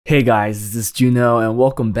Hey guys, this is Juno and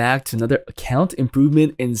welcome back to another account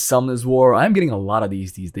improvement in Summoners War. I'm getting a lot of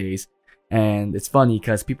these days, and it's funny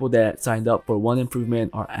because people that signed up for one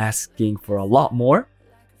improvement are asking for a lot more.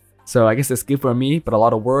 So I guess that's good for me, but a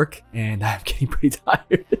lot of work and I'm getting pretty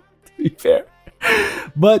tired to be fair.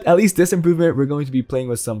 But at least this improvement, we're going to be playing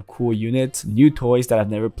with some cool units, new toys that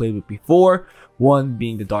I've never played with before. One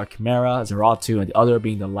being the Dark Chimera, Zeratu, and the other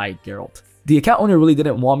being the Light Geralt. The account owner really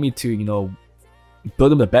didn't want me to,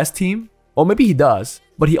 build him the best team, or maybe he does,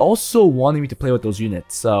 but he also wanted me to play with those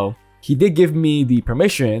units. So he did give me the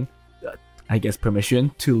permission,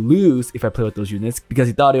 permission to lose if I play with those units because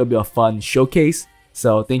he thought it would be a fun showcase.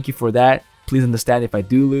 So thank you for that. Please understand if I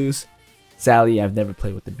do lose. Sadly, I've never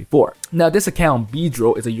played with him before. Now this account,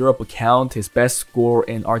 Bedro, is a Europe account. His best score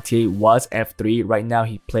in RTA was F3. Right now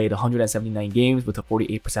he played 179 games with a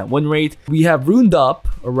 48% win rate. We have runed up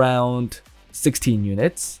around 16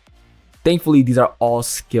 units. Thankfully, these are all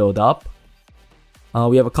skilled up.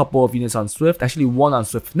 We have a couple of units on Swift. Actually, one on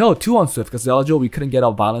Swift. No, two on Swift because Veladrol, we couldn't get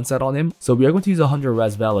a violence set on him. So we are going to use 100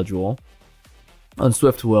 res Veladrol. On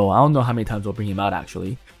Swift Will, I don't know how many times we'll bring him out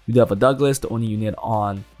actually. We do have a Douglas, the only unit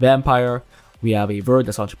on Vampire. We have a Verd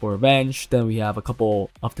that's on Triple Revenge. Then we have a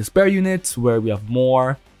couple of Despair units where we have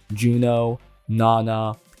Moore, Juno,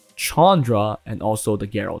 Nana, Chandra, and also the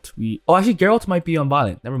Geralt. Actually Geralt might be on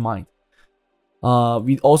Violent. Never mind.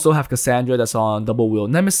 We also have Cassandra that's on Double Wheel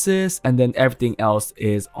Nemesis, and then everything else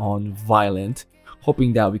is on Violent,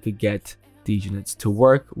 hoping that we could get these units to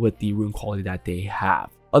work with the rune quality that they have.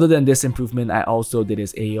 Other than this improvement, I also did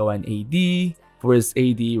his AO and AD. For his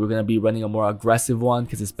AD, we're going to be running a more aggressive one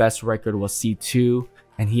because his best record was C2,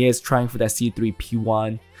 and he is trying for that C3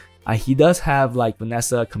 P1. He does have like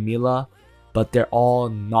Vanessa, Camila, but they're all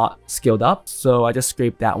not skilled up, so I just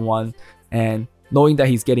scraped that one. And knowing that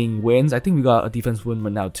he's getting wins, I think we got a defense win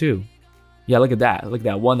right now too. Yeah, look at that. Look at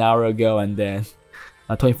that, 1 hour ago and then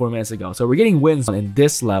 24 minutes ago. So we're getting wins in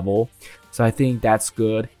this level. So I think that's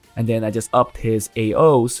good. And then I just upped his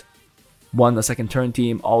AOs. Won the second turn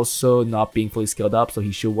team, also not being fully skilled up. So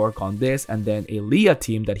he should work on this. And then a Leah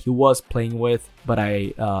team that he was playing with, but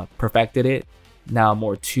I perfected it. Now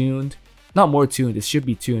more tuned. Not more tuned, it should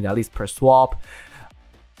be tuned at least per swap,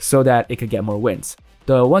 so that it could get more wins.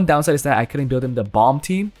 The one downside is that I couldn't build him the bomb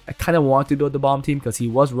team. I kind of wanted to build the bomb team because he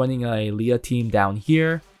was running a Leah team down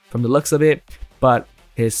here from the looks of it. But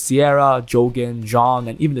his Sierra, Jogan, John,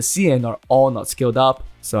 and even the CN are all not skilled up.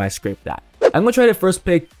 So I scraped that. I'm going to try to first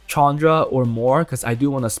pick Chandra or more because I do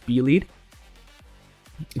want a speed lead.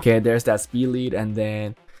 Okay, there's that speed lead. And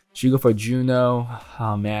then should we go for Juno?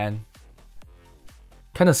 Oh man.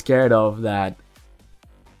 Kind of scared of that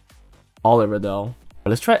Oliver though.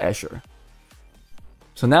 Let's try Escher.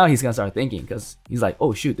 So now he's gonna start thinking because he's like,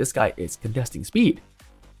 oh shoot, this guy is contesting speed.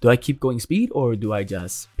 Do I keep going speed or do I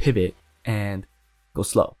just pivot and go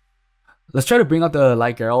slow? Let's try to bring out the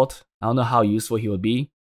Light Geralt. I don't know how useful he would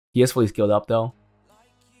be. He is fully skilled up though,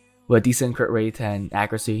 with a decent crit rate and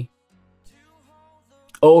accuracy.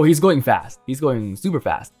 Oh, he's going fast. He's going super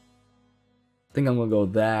fast. I think I'm gonna go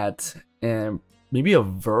that and maybe a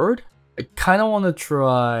Verd. I kind of want to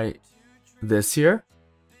try this here,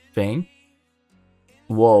 Fang.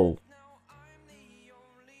 Whoa.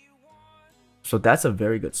 So that's a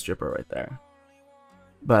very good stripper right there.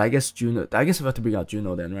 But I guess Juno, we have to bring out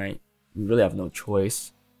Juno then, right? We really have no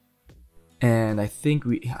choice. And I think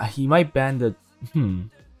he might ban the, we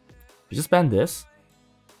just ban this?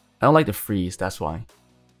 I don't like the freeze, that's why.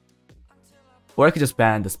 Or I could just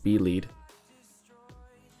ban the speed lead.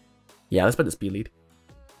 Yeah, let's ban the speed lead.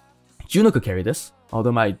 Juno could carry this,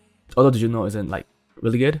 although the Juno isn't like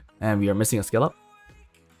really good and we are missing a skill up.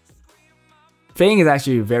 Fang is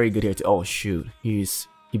actually very good here too. Oh shoot, he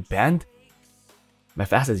banned my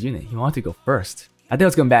fastest unit. He wanted to go first. I think I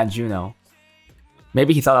was gonna ban Juno.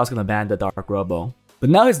 Maybe he thought I was gonna ban the Dark Robo. But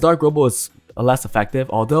now his Dark Robo is less effective,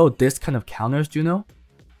 although this kind of counters Juno.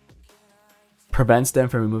 Prevents them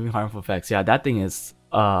from removing harmful effects. Yeah, that thing is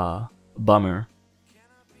bummer.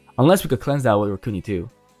 Unless we could cleanse that with Rakuni too.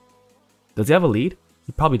 Does he have a lead?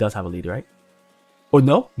 He probably does have a lead, right? Or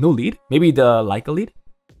no lead? Maybe the Leica lead?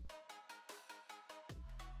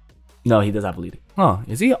 No, he does have a lead. Huh,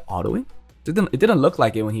 is he autoing? It didn't look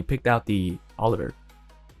like it when he picked out the Oliver.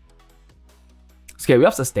 Okay, we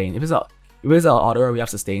have sustain. If it's an auto, we have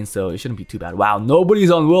sustain, so it shouldn't be too bad. Wow, nobody's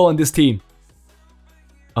on will on this team.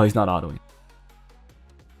 Oh, he's not autoing.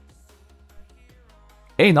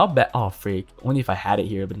 Hey, not bad. Oh, freak. Only if I had it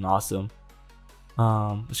here, it would have been awesome.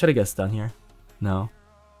 Let's try to get stun here. No.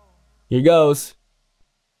 Here goes.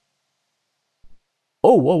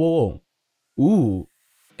 Oh, whoa. Ooh.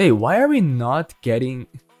 Hey, why are we not getting...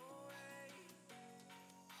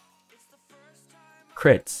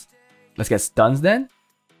 crits. Let's get stuns then.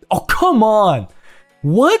 Oh, come on!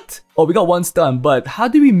 What? Oh, we got one stun, but how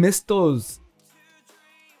did we miss those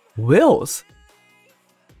wills?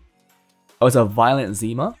 Oh, it's a violent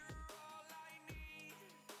Zima.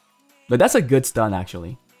 But that's a good stun,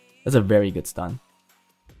 actually. That's a very good stun.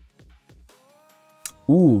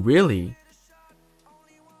 Ooh, really?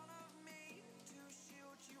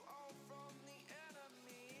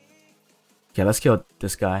 Okay, let's kill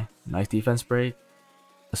this guy. Nice defense break.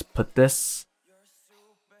 Let's put this.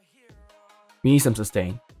 We need some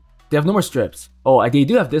sustain. They have no more strips. Oh, they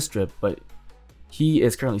do have this strip, but he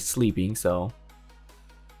is currently sleeping, so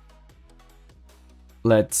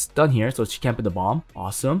let's stun here so she can't put the bomb.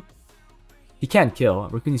 Awesome. He can't kill.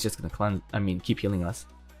 Rakuni's just gonna cleanse. I mean, keep healing us.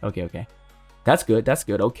 Okay, okay. That's good. That's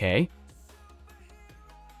good. Okay.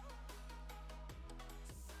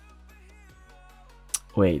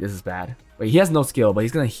 Wait, this is bad. Wait, he has no skill, but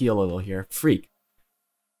he's gonna heal a little here. Freak.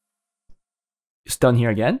 Stun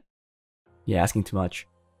here again? Yeah, asking too much.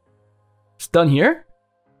 Stun here?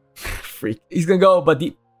 Freak. He's gonna go, but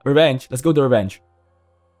the revenge. Let's go to revenge.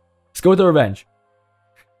 Let's go to revenge.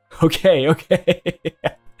 Okay, okay.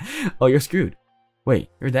 Oh, you're screwed. Wait,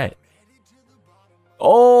 you're dead.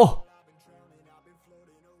 Oh!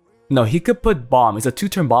 No, he could put bomb. It's a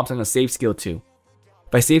 2-turn bomb, so I'm gonna save skill 2.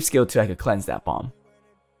 If I save skill 2, I could cleanse that bomb.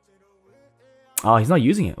 Oh, he's not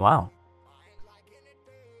using it. Wow.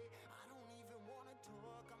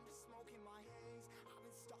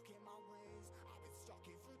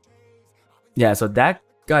 Yeah, so that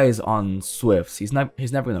guy is on Swifts. He's never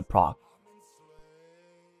gonna proc.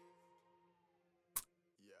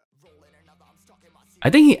 I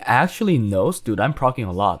think he actually knows, dude. I'm proccing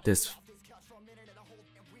a lot. This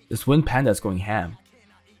Wind Panda is going ham.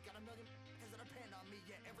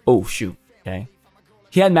 Oh shoot. Okay.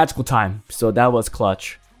 He had magical time, so that was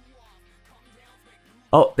clutch.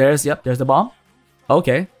 Oh, there's the bomb.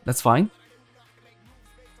 Okay, that's fine.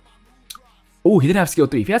 Oh, he didn't have skill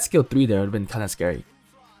 3. If he had skill 3 there, it would have been kind of scary.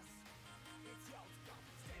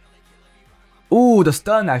 Oh, the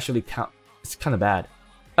stun actually count. It's kind of bad.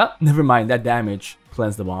 Oh, never mind. That damage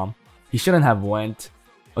cleansed the bomb. He shouldn't have went.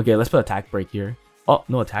 Okay, let's put attack break here. Oh,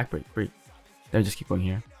 no attack break. Great. Then just keep going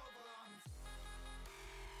here.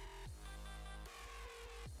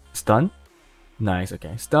 Stun? Nice,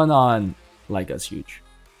 okay. Stun on Leica is huge.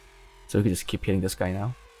 So we can just keep hitting this guy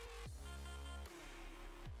now.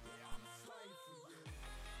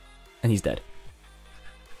 And he's dead.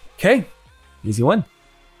 Okay, easy win.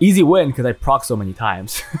 Easy win because I proc so many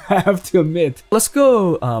times. I have to admit. Let's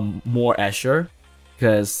go more Escher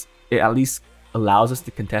because it at least allows us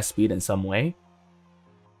to contest speed in some way.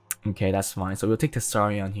 Okay, that's fine. So we'll take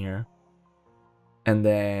Tessarion here. And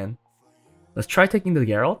then let's try taking the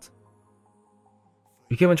Geralt.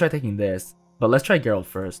 We can even try taking this, but let's try Geralt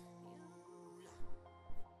first.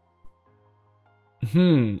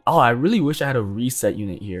 Oh, I really wish I had a reset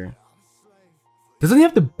unit here. Doesn't he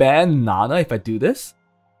have to ban Nana if I do this?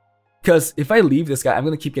 Because if I leave this guy, I'm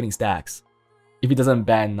going to keep getting stacks. If he doesn't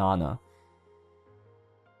ban Nana.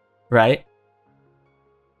 Right?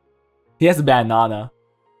 He has to ban Nana.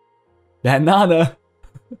 Ban Nana.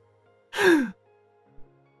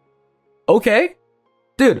 Okay.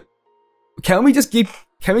 Dude. Can we just keep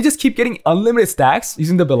getting unlimited stacks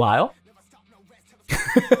using the Belial?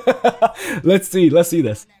 Let's see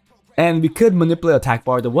this. And we could manipulate attack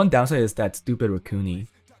bar. The one downside is that stupid Rakuni.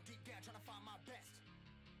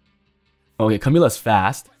 Okay, Camilla's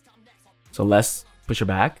fast. So let's push her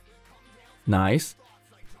back. Nice.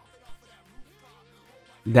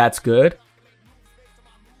 That's good.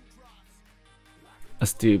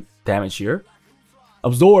 Let's do damage here.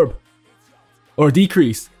 Absorb. Or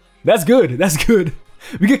decrease. That's good. That's good.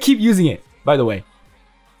 We could keep using it, by the way.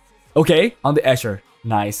 Okay, on the Escher.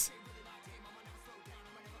 Nice.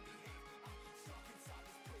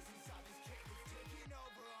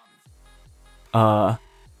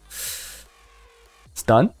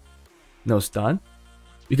 Stun? No stun.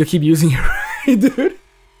 We could keep using it, right, dude?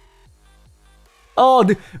 Oh,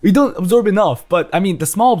 we don't absorb enough, but I mean, the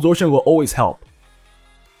small absorption will always help.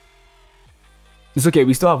 It's okay.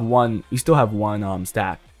 We still have one. We still have one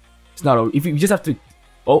stack. It's not. If you just have to.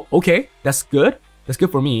 Oh, okay. That's good. That's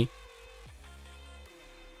good for me.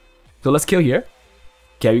 So let's kill here.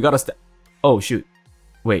 Okay, we got a stack. Oh shoot.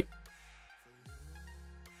 Wait.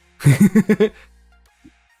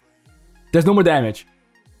 There's no more damage.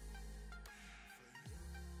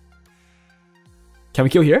 Can we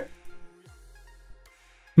kill here?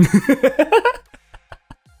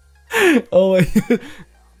 Oh my god.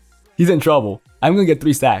 He's in trouble. I'm gonna get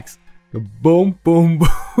 3 stacks. Boom, boom, boom.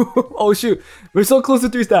 Oh shoot. We're so close to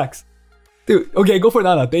 3 stacks. Dude, okay, go for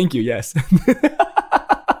Nana. Thank you, yes.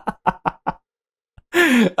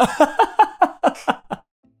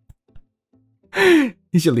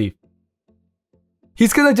 He should leave.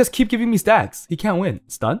 He's gonna just keep giving me stacks. He can't win.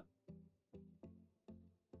 Stun?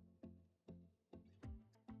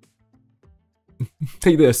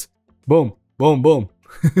 Take this. Boom. Boom, boom.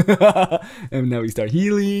 And now we start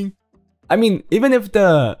healing. I mean, even if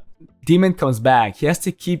the demon comes back, he has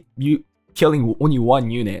to keep you killing only one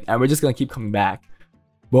unit, and we're just gonna keep coming back.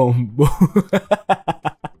 Boom, boom.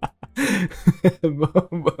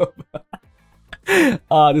 Boom, boom.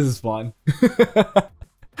 Ah, this is fun.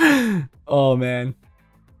 Oh man.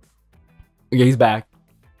 Okay, he's back.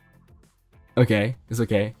 Okay, it's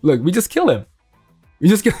okay. Look, we just kill him. We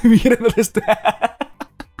just get another stat.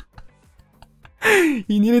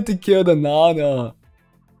 He needed to kill the Nana.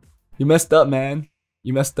 You messed up, man.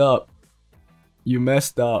 You messed up. You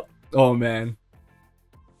messed up. Oh man.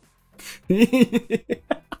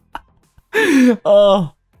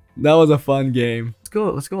 Oh, that was a fun game.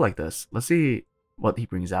 Let's go like this. Let's see what he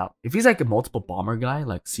brings out. If he's like a multiple bomber guy,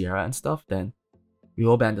 like Sierra and stuff, then we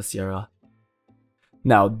will ban the Sierra.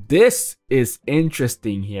 Now this is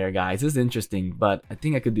interesting here, guys. This is interesting, but I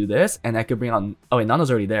think I could do this, and I could bring on. Oh wait, Nana's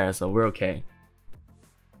already there, so we're okay.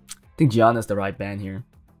 I think Gianna's the right ban here.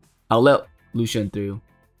 I'll let Lucian through.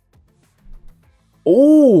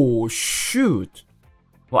 Oh shoot.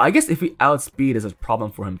 Well, I guess if we outspeed is a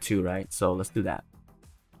problem for him too, right? So let's do that.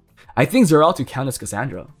 I think Zeratu counters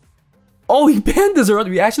Cassandra. Oh, he banned the Zeratu.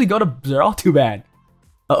 We actually got a Zeratu ban.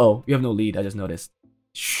 Uh-oh, we have no lead, I just noticed.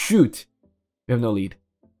 Shoot. We have no lead.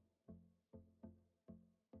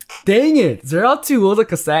 Dang it! Zeratu was a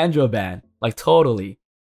Cassandra ban. Like, totally.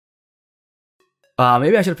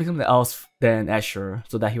 Maybe I should have picked something else than Escher,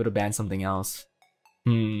 so that he would have banned something else.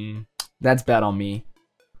 That's bad on me.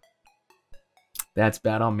 That's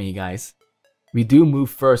bad on me, guys. We do move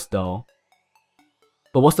first, though.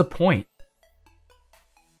 But what's the point?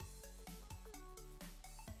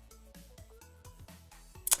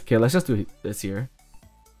 Okay, let's just do this here.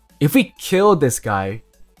 If we kill this guy,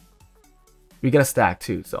 we get a stack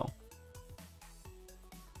too, so.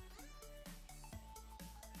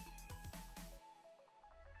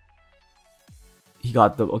 He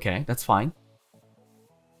got the, okay, that's fine.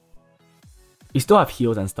 We still have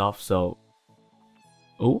heals and stuff, so.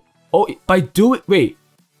 Oh, by doing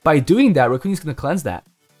that, Raccoon's gonna cleanse that.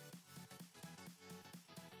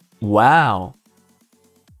 Wow.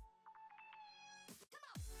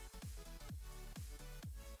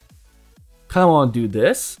 Kind of want to do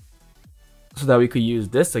this so that we could use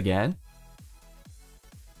this again.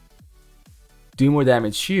 Do more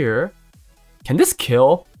damage here. Can this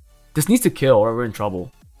kill? This needs to kill or we're in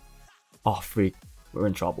trouble. Oh, freak. We're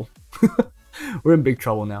in trouble. We're in big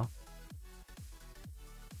trouble now.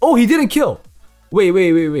 Oh, he didn't kill.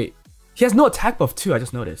 Wait. He has no attack buff too, I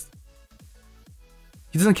just noticed.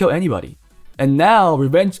 He doesn't kill anybody. And now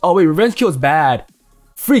revenge. Oh wait, revenge kill is bad.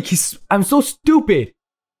 Freak, I'm so stupid.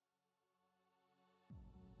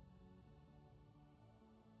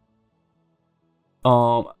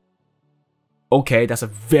 Okay, that's a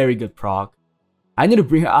very good proc. I need to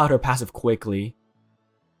bring her out her passive quickly.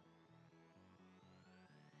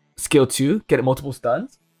 Skill 2, get multiple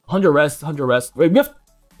stuns. 100 res, 100 res. Wait, we have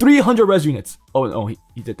 300 res units. Oh no, he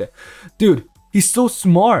did that. Dude, he's so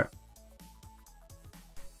smart.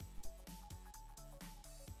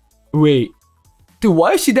 Wait. Dude,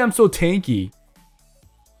 why is she damn so tanky?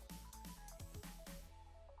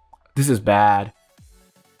 This is bad.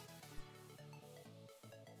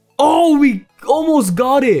 Oh, we almost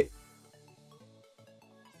got it.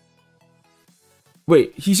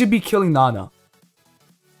 Wait, he should be killing Nana.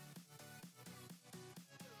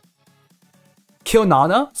 Kill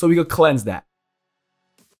Nana so we could cleanse that.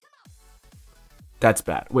 That's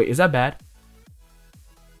bad. Wait, is that bad?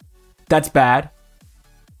 That's bad.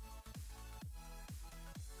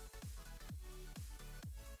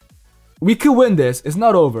 We could win this. It's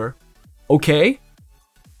not over. Okay.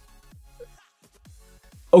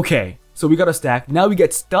 Okay. So we got a stack. Now we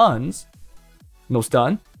get stuns. No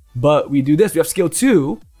stun. But we do this. We have skill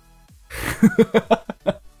 2.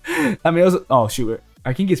 I mean, it was... Oh, shoot.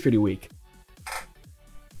 Our king is pretty weak.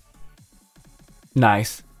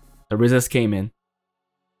 Nice. The resist came in.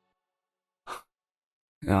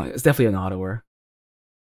 No, it's definitely an autoer.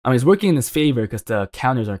 I mean, it's working in his favor because the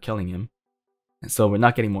counters are killing him. And so we're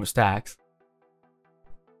not getting more stacks.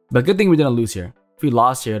 But good thing we didn't lose here. If we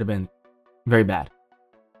lost here, it would have been very bad.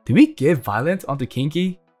 Did we give Violent onto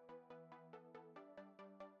Kinky?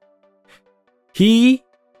 He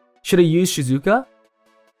should have used Shizuka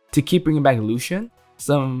to keep bringing back Lucian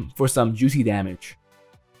for some juicy damage.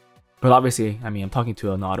 But obviously, I mean, I'm talking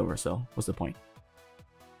to an auto, so what's the point?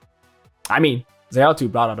 I mean,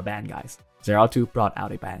 Zeratu brought out a ban, guys. Zeratu brought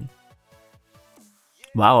out a ban.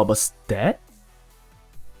 Wow, a Bastet?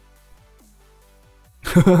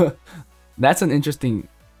 That's an interesting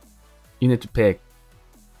unit to pick.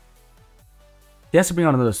 He has to bring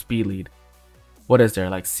out another speed lead. What is there?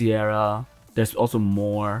 Like Sierra. There's also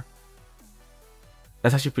more.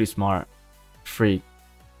 That's actually pretty smart. Freak.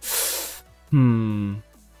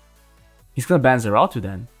 He's gonna ban Zeratu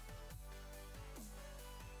then.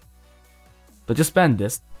 But just ban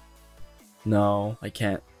this. No, I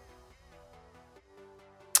can't.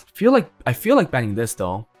 I feel like banning this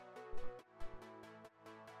though.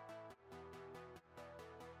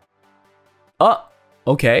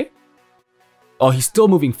 Okay. Oh, he's still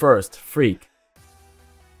moving first. Freak.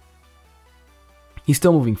 He's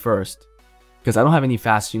still moving first. Because I don't have any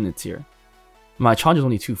fast units here. My charge is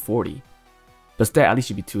only 240. The stat at least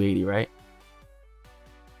should be 280, right?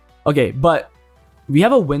 Okay, but we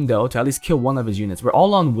have a window to at least kill one of his units. We're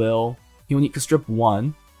all on will. He only can strip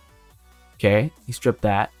one. Okay, he stripped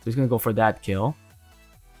that. So he's going to go for that kill.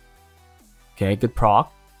 Okay, good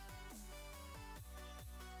proc.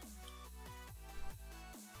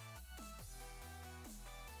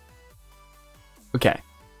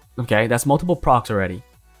 Okay, that's multiple procs already.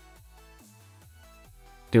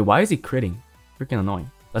 Dude, why is he critting? Freaking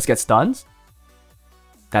annoying. Let's get stuns.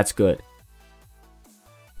 That's good.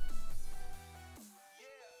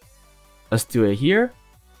 Let's do it here.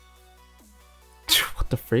 What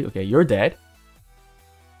the freak? Okay, you're dead.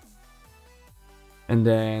 And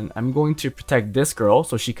then I'm going to protect this girl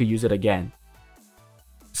so she could use it again.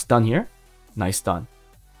 Stun here. Nice stun.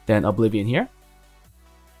 Then Oblivion here.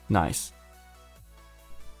 Nice.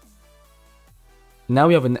 Now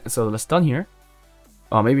we have a... So let's stun here.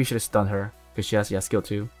 Oh, maybe we should have stunned her. Because she has skill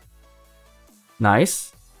 2.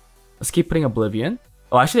 Nice. Let's keep putting Oblivion.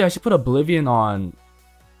 Oh, actually, I should put Oblivion on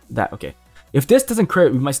that. Okay. If this doesn't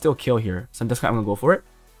crit, we might still kill here. So that's why I'm going to go for it.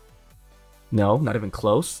 No, not even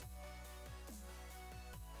close.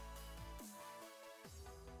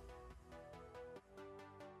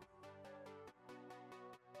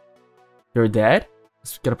 You're dead?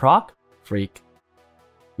 Let's get a proc. Freak.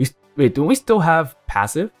 Wait, don't we still have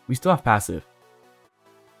passive? We still have passive.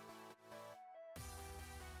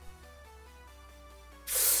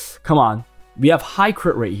 Come on. We have high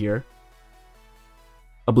crit rate here.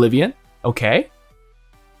 Oblivion. Okay.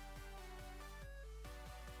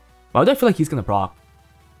 Why do I feel like he's gonna proc?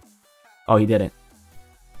 Oh, he didn't.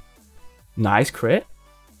 Nice crit.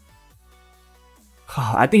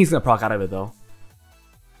 I think he's gonna proc out of it though.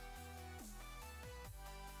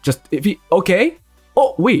 Just if he... Okay.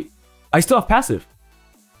 Oh, wait. I still have passive.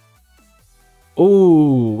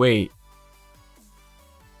 Oh, wait.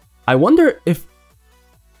 I wonder if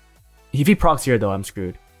he procs here though, I'm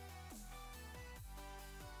screwed.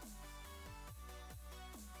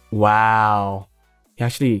 Wow. He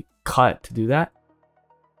actually cut to do that.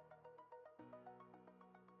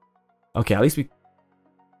 Okay, at least we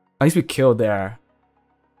killed there.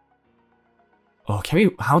 Oh, can we...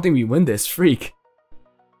 I don't think we win this. Freak.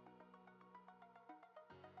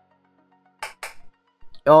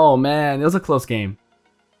 Oh man, it was a close game.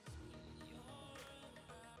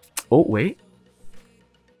 Oh wait,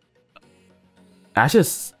 I should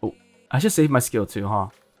save my skill too, huh?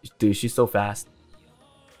 Dude, she's so fast.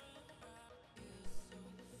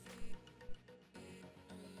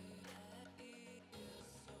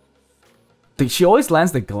 Dude, she always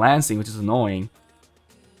lands the glancing, which is annoying.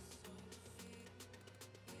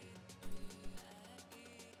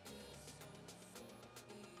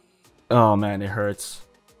 Oh man, it hurts.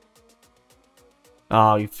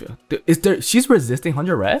 Oh, you feel... Is there... She's resisting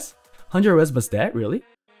 100 res? 100 res was that? Really?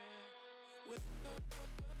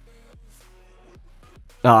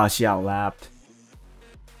 Ah, she outlapped.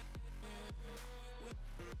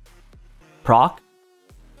 Proc?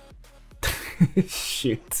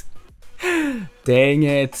 Shoot. Dang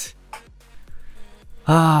it.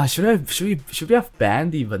 Ah, should we have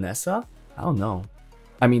banned the Vanessa? I don't know.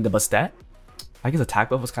 I mean the Bastet? I guess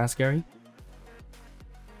attack buff was kind of scary.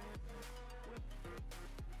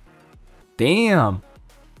 Damn.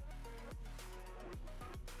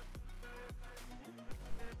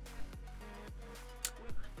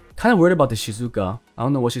 Kind of worried about the Shizuka. I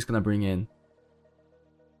don't know what she's gonna bring in.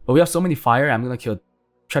 But we have so many fire. I'm gonna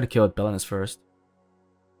try to kill Belenus first.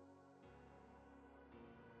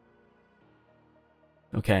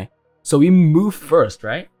 Okay. So we move first,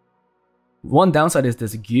 right? One downside is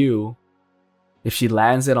this Gyu. If she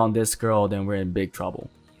lands it on this girl, then we're in big trouble.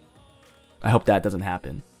 I hope that doesn't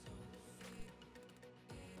happen.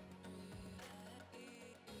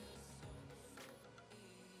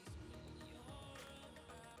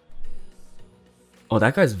 Oh,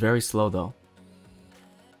 that guy's very slow though.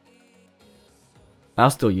 I'll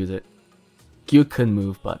still use it. Q couldn't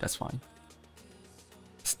move, but that's fine.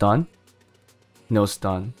 Stun? No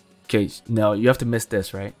stun. Okay, no, you have to miss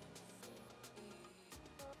this, right?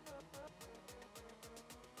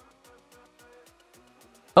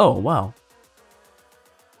 Oh, wow.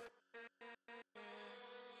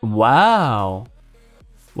 Wow.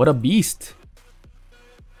 What a beast.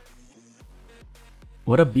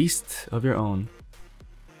 What a beast of your own.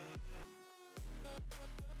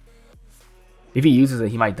 If he uses it,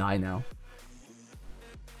 he might die now.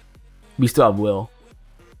 We still have Will.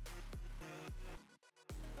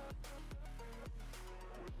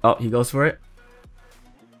 Oh, he goes for it.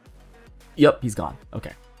 Yep, he's gone.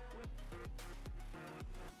 Okay.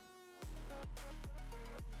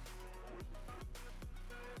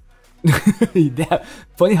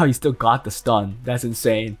 Funny how he still got the stun. That's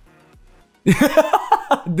insane.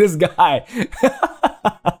 This guy.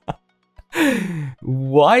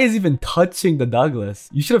 Why is he even touching the Douglas?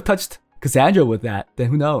 You should have touched Cassandra with that. Then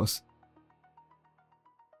who knows?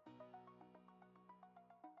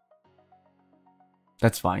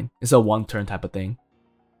 That's fine. It's a one turn type of thing.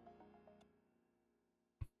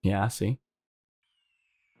 Yeah, see?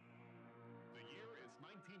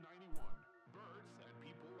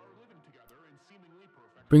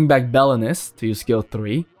 Bring back Bellinus to use skill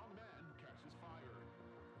 3.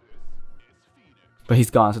 But he's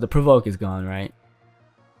gone, so the provoke is gone, right?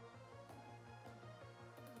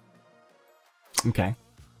 Okay.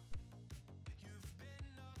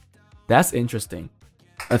 That's interesting.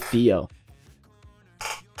 A Theo.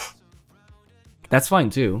 That's fine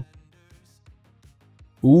too.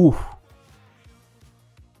 Ooh.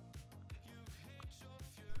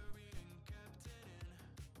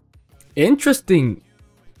 Interesting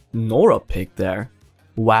Nora pick there.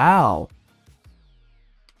 Wow.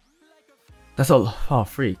 That's a oh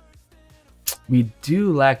freak. We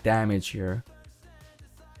do lack damage here.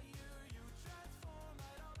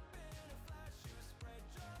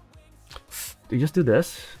 Do you just do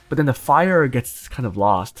this? But then the fire gets kind of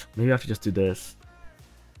lost. Maybe I have to just do this.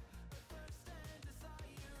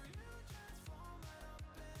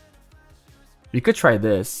 We could try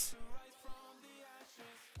this.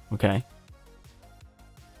 Okay.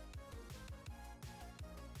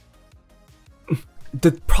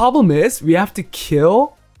 The problem is we have to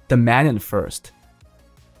kill the Manon first.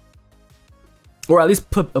 Or at least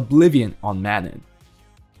put Oblivion on Manon.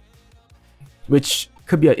 Which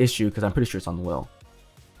could be an issue because I'm pretty sure it's on Will.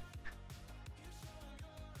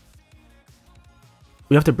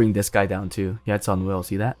 We have to bring this guy down too. Yeah, it's on Will.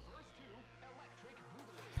 See that?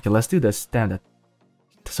 Okay, let's do this. Damn, that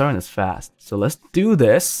Tsaran is fast. So let's do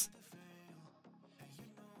this.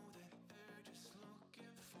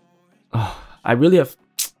 Oh, I really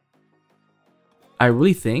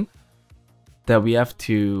think that we have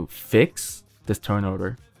to fix this turn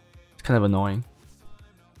order. It's kind of annoying.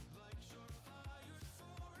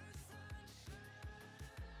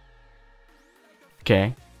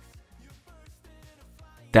 Okay.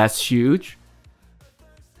 That's huge.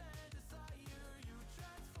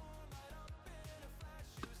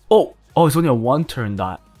 Oh, it's only a one turn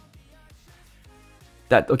dot.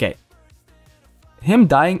 Okay. Him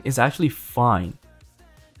dying is actually fine.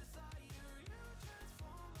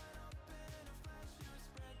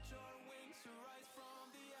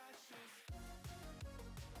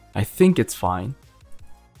 I think it's fine.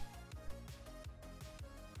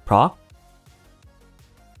 Proc?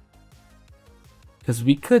 Because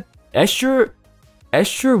we could Escher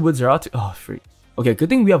with Zeratu. Oh, freak. Okay, good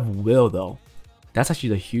thing we have Will though. That's actually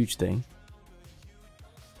the huge thing.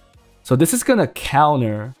 So this is gonna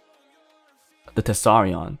counter the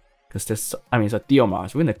Tessarion. Because this, I mean, it's a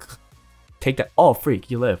Theomar. So we're gonna take that. Oh, freak,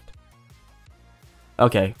 he lived.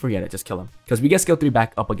 Okay, forget it. Just kill him. Because we get skill 3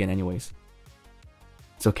 back up again anyways.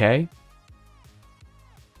 It's okay.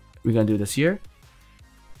 We're gonna do this here.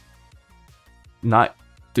 Not,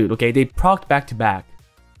 dude, okay, they procced back to back.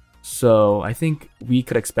 So I think we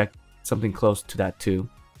could expect something close to that too.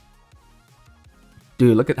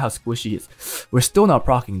 Dude, look at how squishy he is. We're still not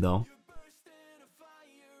proccing though.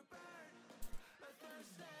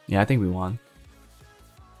 Yeah, I think we won.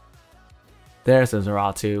 There's the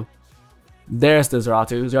Zeratu. There's the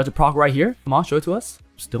Zeratu. Zeratu proc right here. Come on, show it to us.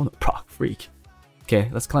 Still no proc, freak. Okay,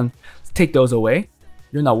 let's take those away.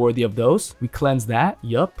 You're not worthy of those. We cleanse that.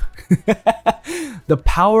 Yup. The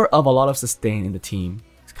power of a lot of sustain in the team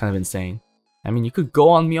is kind of insane. I mean, you could go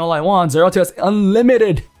on me all I want. Zeratu has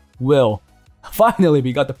unlimited will. Finally,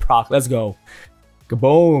 we got the proc. Let's go.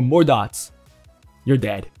 Kaboom. More dots. You're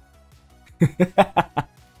dead.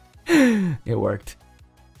 It worked.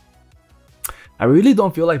 I really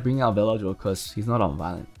don't feel like bringing out Veladro because he's not on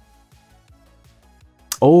violent.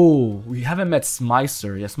 Oh, we haven't met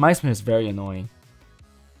Smicer. Yeah, Smicer is very annoying.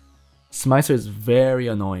 Smicer is very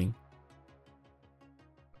annoying.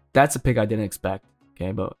 That's a pick I didn't expect.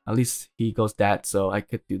 Okay, but at least he goes that, so I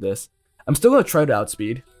could do this. I'm still gonna try to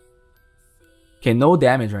outspeed. Okay, no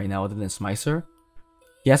damage right now other than Smicer.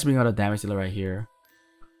 He has to bring out a damage dealer right here.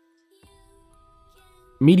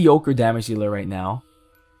 Mediocre damage dealer right now.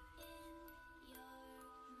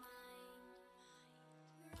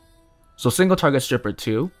 So single target stripper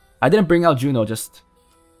 2. I didn't bring out Juno just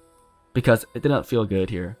because it didn't feel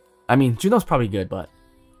good here. I mean, Juno's probably good, but...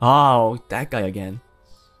 Oh, that guy again.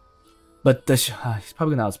 But he's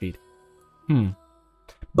probably gonna outspeed.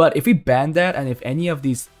 But if we ban that, and if any of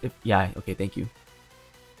these... yeah, okay, thank you.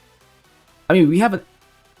 I mean, we have a...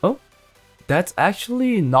 Oh, that's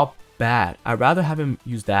actually not bad. I'd rather have him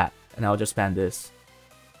use that, and I'll just ban this.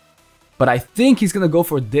 But I think he's gonna go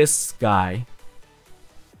for this guy.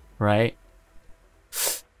 Right?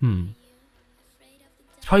 It's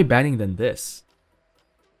probably banning than this.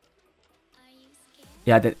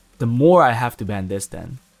 Yeah, the more I have to ban this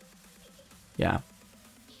then. Yeah.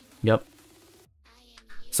 Yep.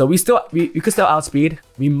 So we could still outspeed.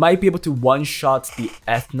 We might be able to one-shot the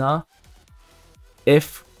Ethna.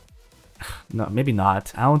 If... No, maybe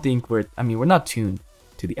not. I don't think we're... I mean, we're not tuned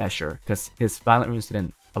to the Escher because his violent runes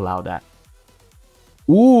didn't allow that.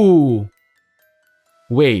 Ooh!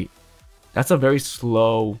 Wait, that's a very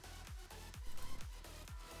slow...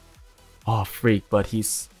 Oh, freak, but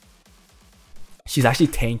she's actually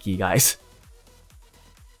tanky, guys.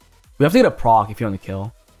 We have to get a proc if you want to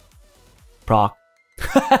kill. Proc.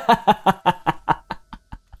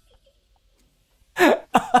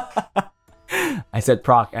 I said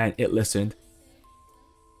proc and it listened.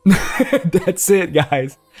 That's it,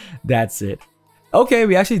 guys. That's it. Okay,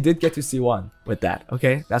 we actually did get to C1 with that.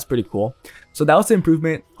 Okay, that's pretty cool. So that was the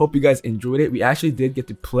improvement. Hope you guys enjoyed it. We actually did get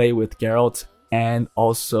to play with Geralt and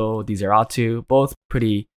also the Zeratu. Both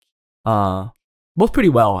pretty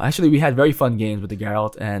well. Actually, we had very fun games with the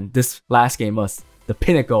Geralt, and this last game was the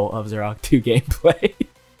pinnacle of Zeratu gameplay.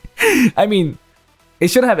 I mean, it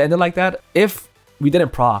shouldn't have ended like that. If we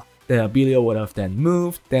didn't proc, the Abelio would have then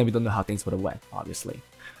moved. Then we don't know how things would have went, obviously.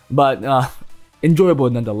 But enjoyable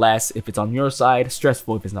nonetheless if it's on your side,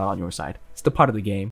 stressful if it's not on your side. It's the part of the game.